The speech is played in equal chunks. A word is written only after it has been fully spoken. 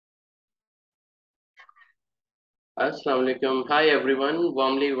Assalamu alaikum. Hi everyone.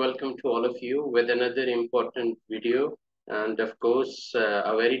 Warmly welcome to all of you with another important video. And of course,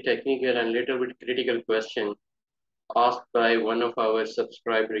 a very technical and little bit critical question asked by one of our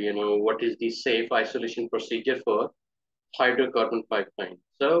subscriber, what is the safe isolation procedure for hydrocarbon pipeline?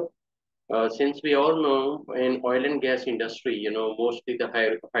 So, since we all know in oil and gas industry, mostly the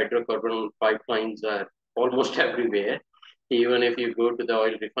hydrocarbon pipelines are almost everywhere. Even if you go to the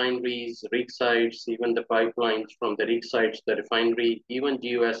oil refineries, rig sites, even the pipelines from the rig sites, the refinery, even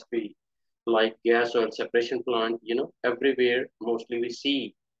GOSP, like gas oil separation plant, everywhere, mostly we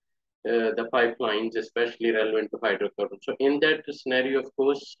see the pipelines, especially relevant to hydrocarbon. So in that scenario, of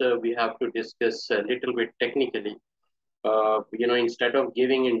course, we have to discuss a little bit technically. Instead of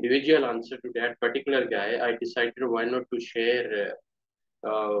giving individual answer to that particular guy, I decided why not to share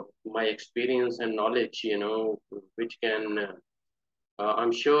my experience and knowledge, which can,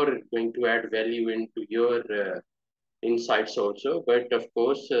 I'm sure, going to add value into your insights also. But of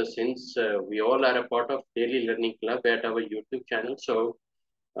course, since we all are a part of Daily Learning Club at our YouTube channel, so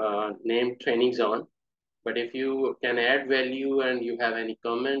name Trainings On. But if you can add value and you have any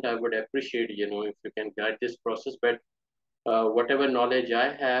comment, I would appreciate, if you can guide this process. But whatever knowledge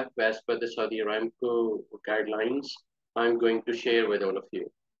I have as per the Saudi Aramco guidelines, I'm going to share with all of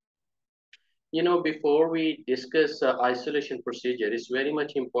you. Before we discuss isolation procedure, it's very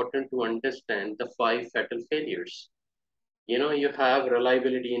much important to understand the five fatal failures. You have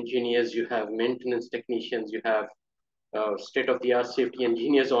reliability engineers, you have maintenance technicians, you have state-of-the-art safety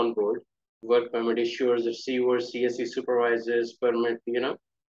engineers on board, work permit issuers, receivers, CSE supervisors, permit,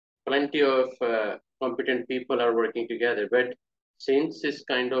 plenty of competent people are working together. But since this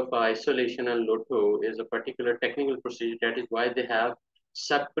kind of isolation and LOTO is a particular technical procedure, that is why they have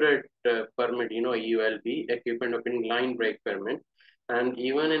separate permit, EULB, equipment opening line brake permit. And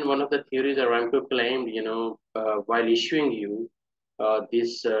even in one of the theories, Aramco claimed, while issuing you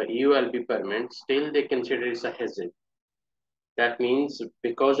this EULB permit, still they consider it a hazard. That means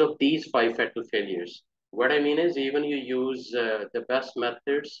because of these five fatal failures. What I mean is even you use the best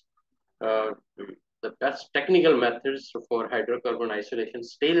methods, uh, the best technical methods for hydrocarbon isolation,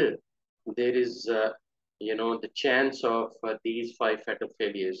 still there is, the chance of these five fatal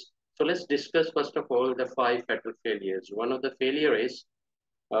failures. So let's discuss first of all the five fatal failures. One of the failure is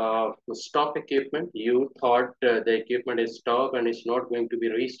stop equipment. You thought the equipment is stopped and it's not going to be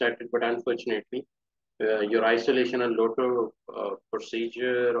restarted, but unfortunately, your isolation and LOTO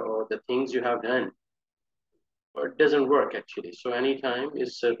procedure or the things you have done, it doesn't work actually. So anytime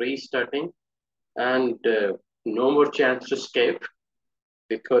it's restarting and no more chance to escape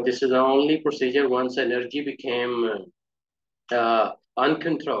because this is the only procedure once energy became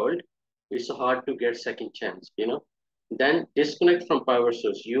uncontrolled, it's hard to get second chance. Then disconnect from power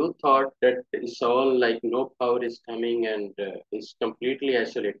source. You thought that it's all like no power is coming and it's completely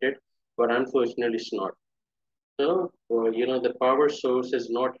isolated, but unfortunately it's not. So, the power source is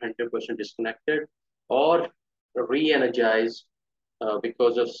not 100% disconnected or re-energized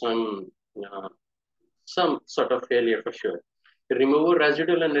because of uh, some sort of failure for sure. Remove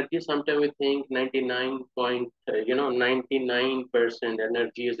residual energy. Sometimes we think 99%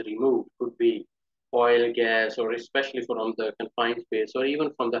 energy is removed. Could be oil, gas, or especially from the confined space, or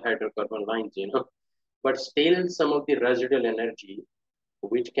even from the hydrocarbon lines. But still, some of the residual energy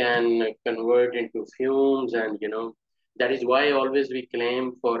which can convert into fumes, and that is why always we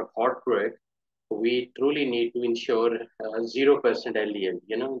claim for hot work we truly need to ensure 0%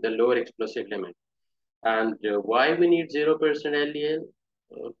 LEL, the lower explosive limit. And why we need 0%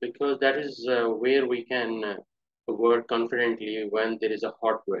 LEL? Because that is where we can work confidently when there is a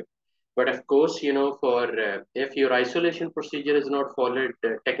hot work. But of course, for if your isolation procedure is not followed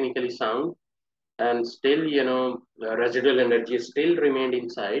technically sound, and still, residual energy still remained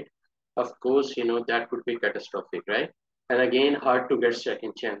inside, of course, that could be catastrophic, right? And again, hard to get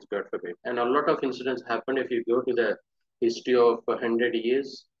second chance, God forbid. And a lot of incidents happen if you go to the history of 100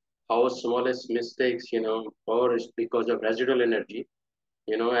 years, how smallest mistakes, or it's because of residual energy.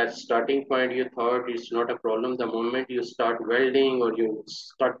 At starting point, you thought it's not a problem. The moment you start welding or you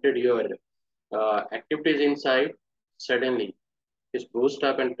started your activities inside, suddenly is boost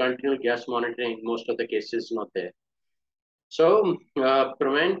up and continual gas monitoring in most of the cases not there. So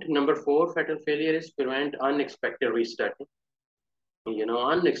prevent number four fatal failure is prevent unexpected restarting.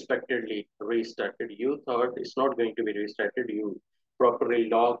 Unexpectedly restarted. You thought it's not going to be restarted. You properly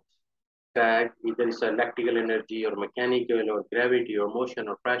locked, tag, either it's electrical energy or mechanical or gravity or motion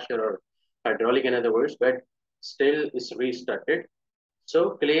or pressure or hydraulic in other words, but still it's restarted.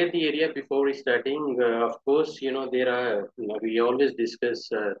 So clear the area before restarting. Of course, there are, we always discuss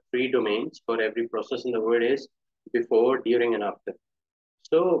three domains for every process in the world is before, during, and after.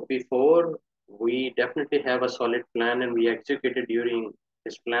 So before, we definitely have a solid plan and we execute it during.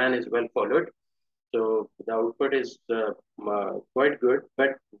 This plan is well followed. So the output is quite good.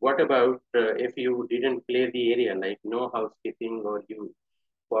 But what about if you didn't clear the area, like no housekeeping, or you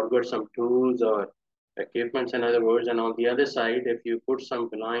forgot some tools or equipments, in other words, and on the other side, if you put some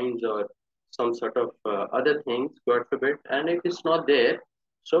blinds or some sort of other things, God forbid, and if it's not there,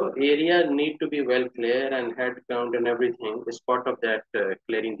 so area need to be well clear, and head count and everything is part of that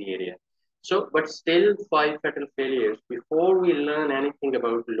clearing the area. So, but still, five fatal failures. Before we learn anything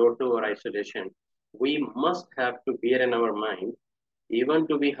about LOTO or isolation, we must have to bear in our mind, even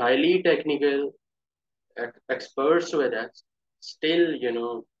to be highly technical experts with us, still,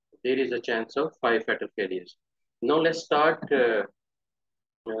 there is a chance of five fatal failures. Now let's start. Uh,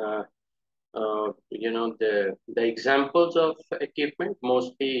 the examples of equipment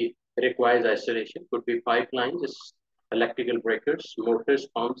mostly requires isolation. Could be pipelines, electrical breakers, motors,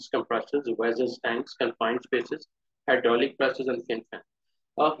 pumps, compressors, vessels, tanks, confined spaces, hydraulic presses, and fin fan.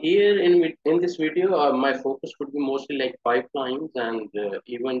 Here in this video, my focus would be mostly like pipelines and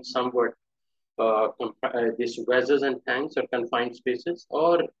even somewhat these vessels and tanks or confined spaces,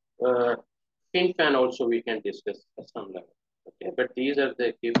 or uh, fin fan also we can discuss at some level. Okay, but these are the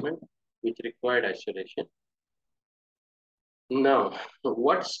equipment which required isolation. Now,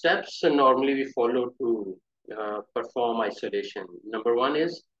 what steps normally we follow to perform isolation? Number one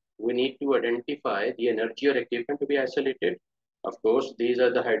is we need to identify the energy or equipment to be isolated. Of course, these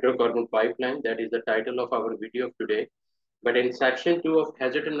are the hydrocarbon pipeline. That is the title of our video of today. But in section 2 of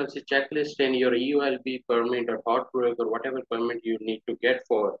hazard analysis checklist in your EULB permit or hot work or whatever permit you need to get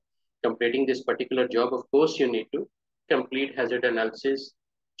for completing this particular job, of course, you need to complete hazard analysis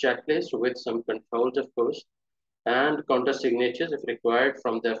checklist with some controls, of course, and counter signatures if required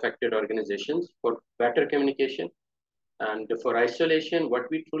from the affected organizations for better communication. And for isolation, what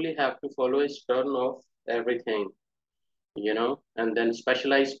we truly have to follow is turn off everything, and then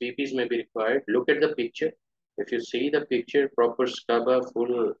specialized PPs may be required. Look at the picture. If you see the picture, proper scuba,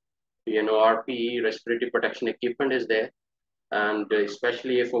 full, RPE, respiratory protection equipment is there. And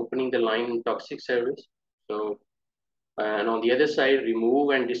especially if opening the line in toxic service. So, and on the other side, remove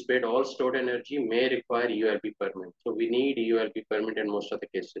and dissipate all stored energy may require ULB permit. So we need ULB permit in most of the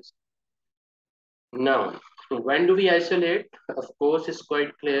cases. Now, when do we isolate? Of course, it's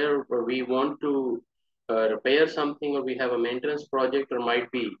quite clear we want to repair something, or we have a maintenance project, or might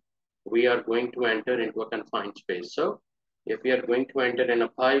be we are going to enter into a confined space. So if we are going to enter in a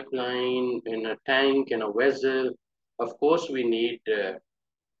pipeline, in a tank, in a vessel, of course we need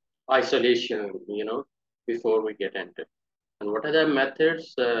isolation, before we get entered. And what are the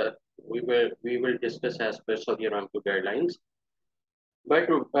methods we will discuss as per Saudi Aramco guidelines. But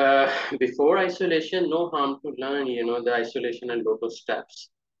before isolation, no harm to learn, the isolation and LOTO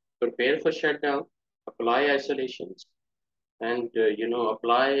steps. Prepare for shutdown, apply isolations, and,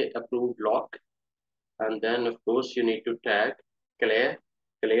 apply approved lock. And then, of course, you need to tag, clear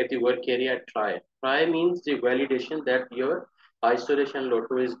the work area, try. Try means the validation that your isolation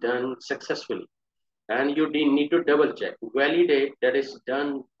LOTO is done successfully. And you need to double check, validate that is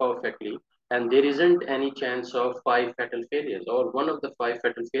done perfectly, and there isn't any chance of five fatal failures or one of the five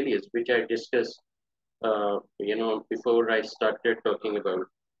fatal failures which I discussed, before I started talking about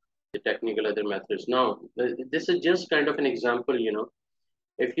the technical other methods. Now, this is just kind of an example.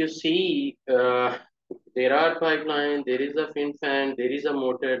 If you see, there are pipeline, there is a fin fan, there is a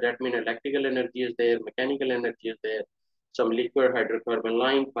motor. That means electrical energy is there, mechanical energy is there, some liquid hydrocarbon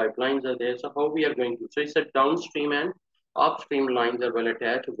line, pipelines are there. So how we are going to? So it's a downstream and upstream lines are well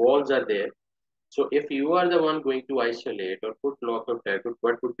attached, walls are there. So if you are the one going to isolate or put lock or tag,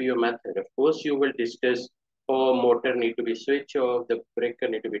 what would be your method? Of course, you will discuss, oh, motor need to be switched off, the breaker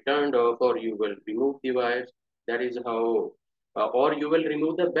need to be turned off, or you will remove the wires. That is how, or you will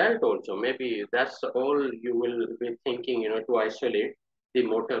remove the belt also. Maybe that's all you will be thinking, to isolate the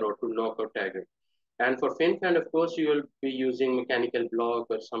motor or to lock or tag it. And for fin fan, of course, you will be using mechanical block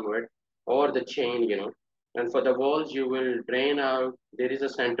or somewhere, or the chain, And for the walls, you will drain out. There is a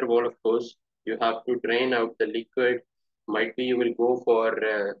center wall, of course. You have to drain out the liquid. Might be you will go for,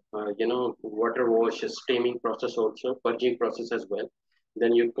 water wash, steaming process also, purging process as well.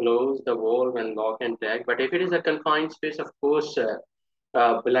 Then you close the valve and lock and tag. But if it is a confined space, of course,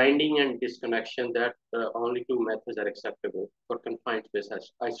 blinding and disconnection, that only two methods are acceptable for confined space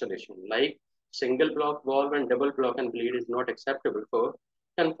isolation. Like single block valve and double block and bleed is not acceptable for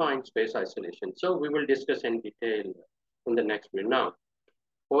confined space isolation. So we will discuss in detail in the next video. Now,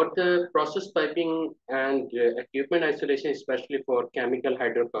 for the process piping and equipment isolation, especially for chemical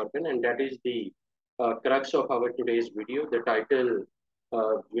hydrocarbon, and that is the crux of our today's video. The title,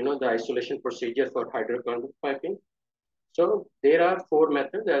 the isolation procedure for hydrocarbon piping. So there are four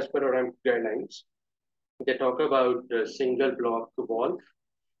methods as per our guidelines. They talk about single block valve,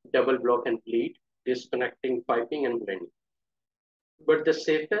 double block and bleed, disconnecting piping and blending. But the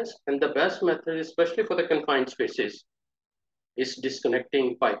safest and the best method, especially for the confined spaces, is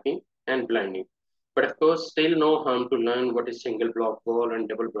disconnecting piping and blending. But of course, still no harm to learn what is single block valve and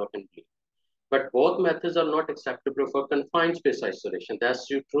double block and bleed. But both methods are not acceptable for confined space isolation. That's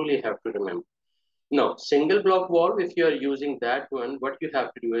you truly have to remember. Now, single block valve, if you are using that one, what you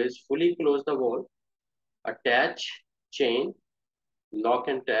have to do is fully close the valve, attach chain, lock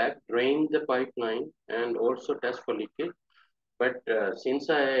and tag, drain the pipeline, and also test for leakage. But since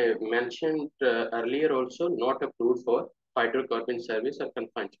I mentioned earlier also, not approved for hydrocarbon service or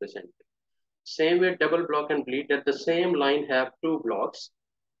confined space entry. Same way, double block and bleed at the same line have two blocks,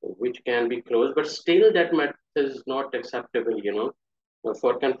 which can be closed, but still that method is not acceptable,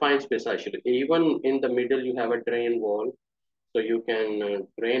 for confined space actually. Even in the middle, you have a drain wall, so you can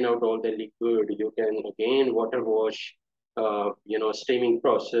drain out all the liquid. You can again water wash, steaming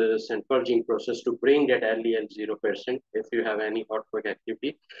process and purging process to bring that LEL 0% if you have any hot work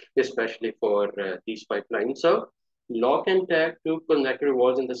activity, especially for these pipelines. So lock and tag two connector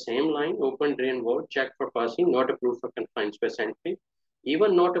walls in the same line, open drain wall, check for passing, not approved for confined space entry,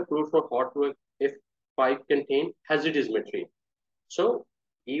 even not approved for hot work if pipe contain hazardous material. So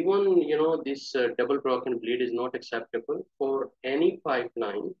even this double broken bleed is not acceptable for any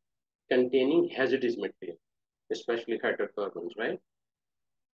pipeline containing hazardous material, especially hydrocarbons, right?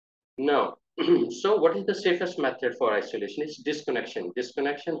 Now, so what is the safest method for isolation? It's disconnection.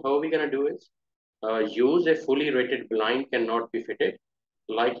 Disconnection, how are we gonna do is use a fully rated blind cannot be fitted.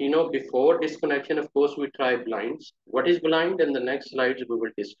 Like before disconnection, of course, we try blinds. What is blind? In the next slides, we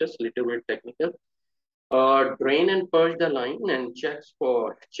will discuss little bit technical. Drain and purge the line and check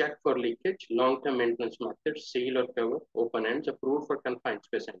for leakage. Long-term maintenance method, seal or cover, open ends, approved for confined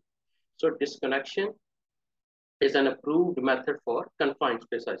space entry. So disconnection is an approved method for confined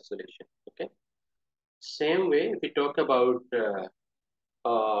space isolation. Okay. Same way, if we talk about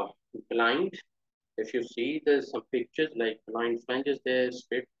blind, if you see there's some pictures like blind flanges there,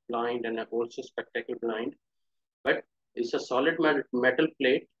 straight blind, and also spectacle blind. But it's a solid metal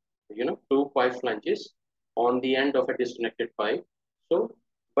plate, two pipe flanges on the end of a disconnected pipe. So,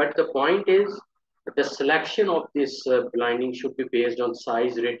 but the point is the selection of this blinding should be based on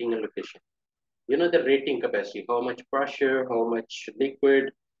size, rating, and location. The rating capacity, how much pressure, how much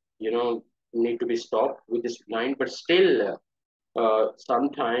liquid, you know, need to be stopped with this blind, but still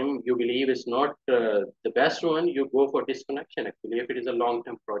sometime you believe it's not the best one, you go for disconnection actually, if it is a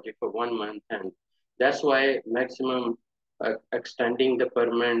long-term project for 1 month. And that's why maximum extending the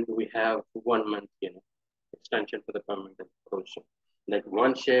permanent, we have 1 month, extension for the permanent also. Like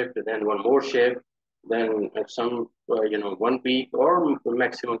one shift, then one more shift, then some, 1 week or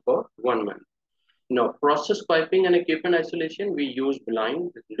maximum for 1 month. Now, process piping and equipment isolation, we use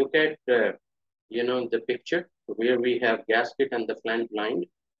blind. Look at, the picture where we have gasket and the flange blind,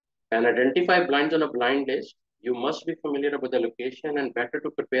 and identify blinds on a blind list. You must be familiar with the location and better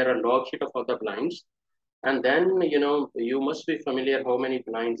to prepare a log sheet of all the blinds. And then, you must be familiar how many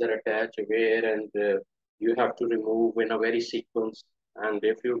blinds are attached where, and you have to remove in a very sequence. And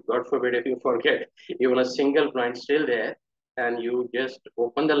if you, God forbid, if you forget even a single blind still there, and you just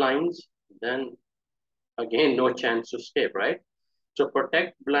open the lines, then again, no chance to escape, right? So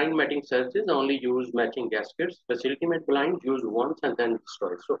protect blind matting surfaces, only use matching gaskets. Facility made blind, use once and then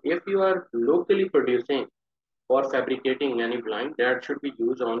destroy. So if you are locally producing or fabricating any blind, that should be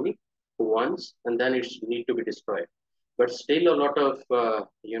used only once and then it need to be destroyed. But still a lot of,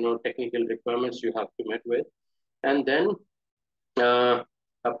 technical requirements you have to meet with. And then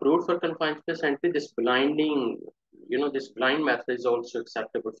approved for confined space entry, this blinding, this blind method is also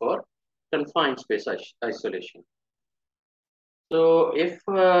acceptable for confined space isolation. So if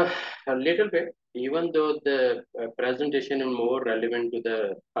a little bit, even though the presentation is more relevant to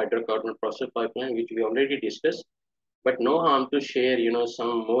the hydrocarbon process pipeline, which we already discussed, but no harm to share,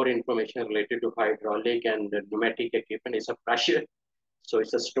 some more information related to hydraulic and pneumatic equipment. Is a pressure. So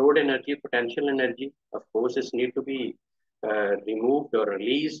it's a stored energy, potential energy. Of course, it need to be removed or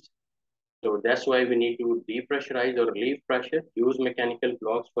released. So that's why we need to depressurize or relieve pressure, use mechanical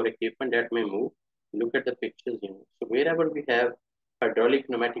blocks for equipment that may move. Look at the pictures, So wherever we have hydraulic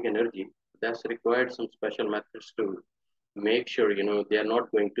pneumatic energy, that's required some special methods to make sure, they are not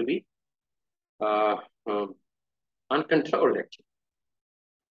going to be uh, um, uncontrolled actually.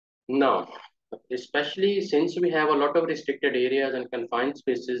 Now, especially since we have a lot of restricted areas and confined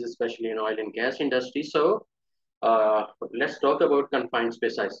spaces, especially in oil and gas industry. So let's talk about confined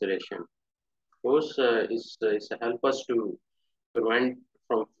space isolation. Of course, is help us to prevent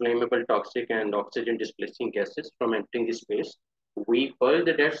from flammable, toxic, and oxygen displacing gases from entering the space. We fill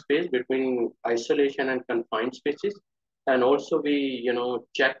the dead space between isolation and confined spaces, and also we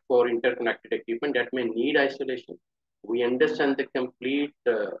check for interconnected equipment that may need isolation. We understand the complete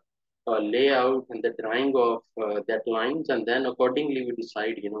layout and the drawing of that lines, and then accordingly we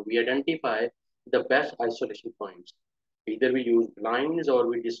decide. We identify the best isolation points. Either we use blinds or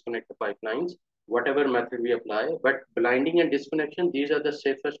we disconnect the pipelines, whatever method we apply. But blinding and disconnection, these are the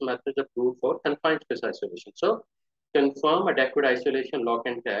safest methods approved for confined space isolation. So confirm adequate isolation, lock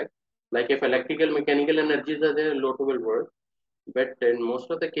and tag. Like if electrical, mechanical energies are there, LOTO will work. But in most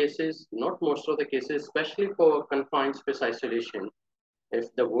of the cases, not most of the cases, especially for confined space isolation,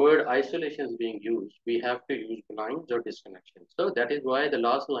 if the word isolation is being used, we have to use blinds or disconnection. So that is why the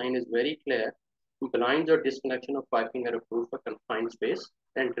last line is very clear. Blinds or disconnection of piping are approved for confined space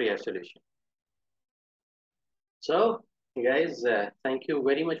entry isolation. So, guys, thank you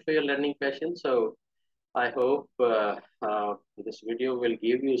very much for your learning passion. So, I hope this video will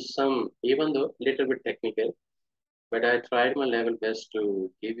give you some, even though little bit technical, but I tried my level best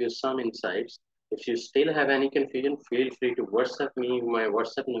to give you some insights. If you still have any confusion, feel free to WhatsApp me. My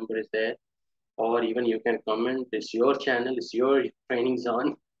WhatsApp number is there, or even you can comment. It's your channel, it's your training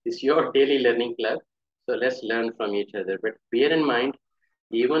zone, it's your daily learning club. So let's learn from each other. But bear in mind,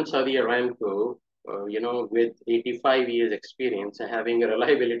 even Saudi Aramco, with 85 years experience and having a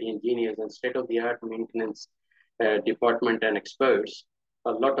reliability engineers and state-of-the-art maintenance department and experts,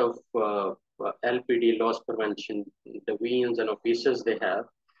 a lot of LPD loss prevention, the VNs and officers they have,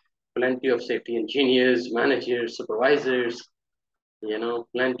 plenty of safety engineers, managers, supervisors,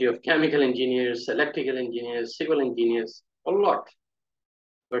 plenty of chemical engineers, electrical engineers, civil engineers, a lot,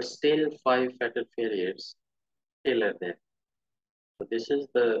 but still five fatal failures still are there. So this is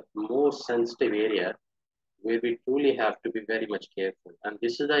the most sensitive area where we truly have to be very much careful. And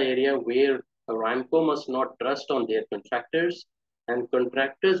this is the area where Aramco must not trust on their contractors, and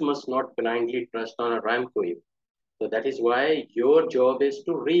contractors must not blindly trust on Aramco. So that is why your job is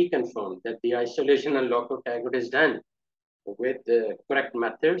to reconfirm that the isolation and lockout tagout is done with the correct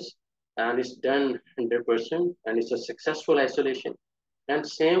methods and it's done 100% and it's a successful isolation. And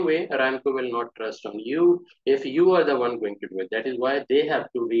same way, Aramco will not trust on you if you are the one going to do it. That is why they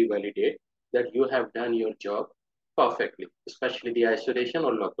have to revalidate that you have done your job perfectly, especially the isolation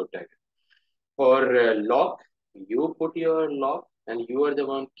or lockout tag. For lock, you put your lock and you are the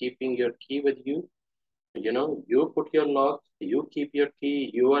one keeping your key with you. You put your lock, you keep your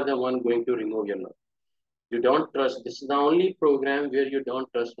key, you are the one going to remove your lock. You don't trust. This is the only program where you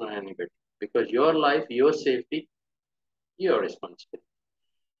don't trust on anybody because your life, your safety, your responsibility.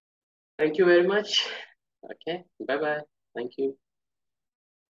 Thank you very much. Okay. Bye bye. Thank you.